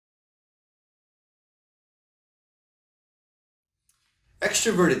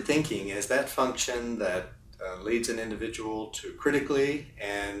Extroverted thinking is that function that leads an individual to critically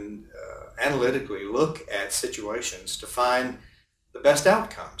and analytically look at situations to find the best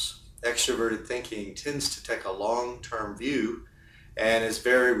outcomes. Extroverted thinking tends to take a long-term view and is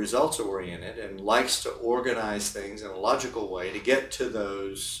very results oriented and likes to organize things in a logical way to get to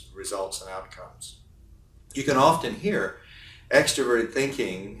those results and outcomes. You can often hear extroverted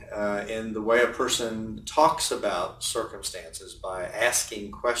thinking in the way a person talks about circumstances by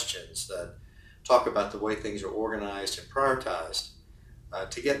asking questions that talk about the way things are organized and prioritized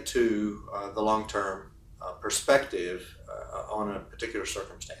to get to the long-term perspective on a particular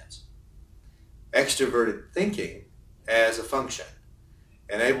circumstance. Extroverted thinking as a function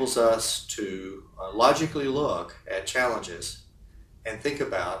enables us to logically look at challenges and think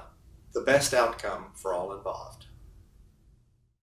about the best outcome for all involved.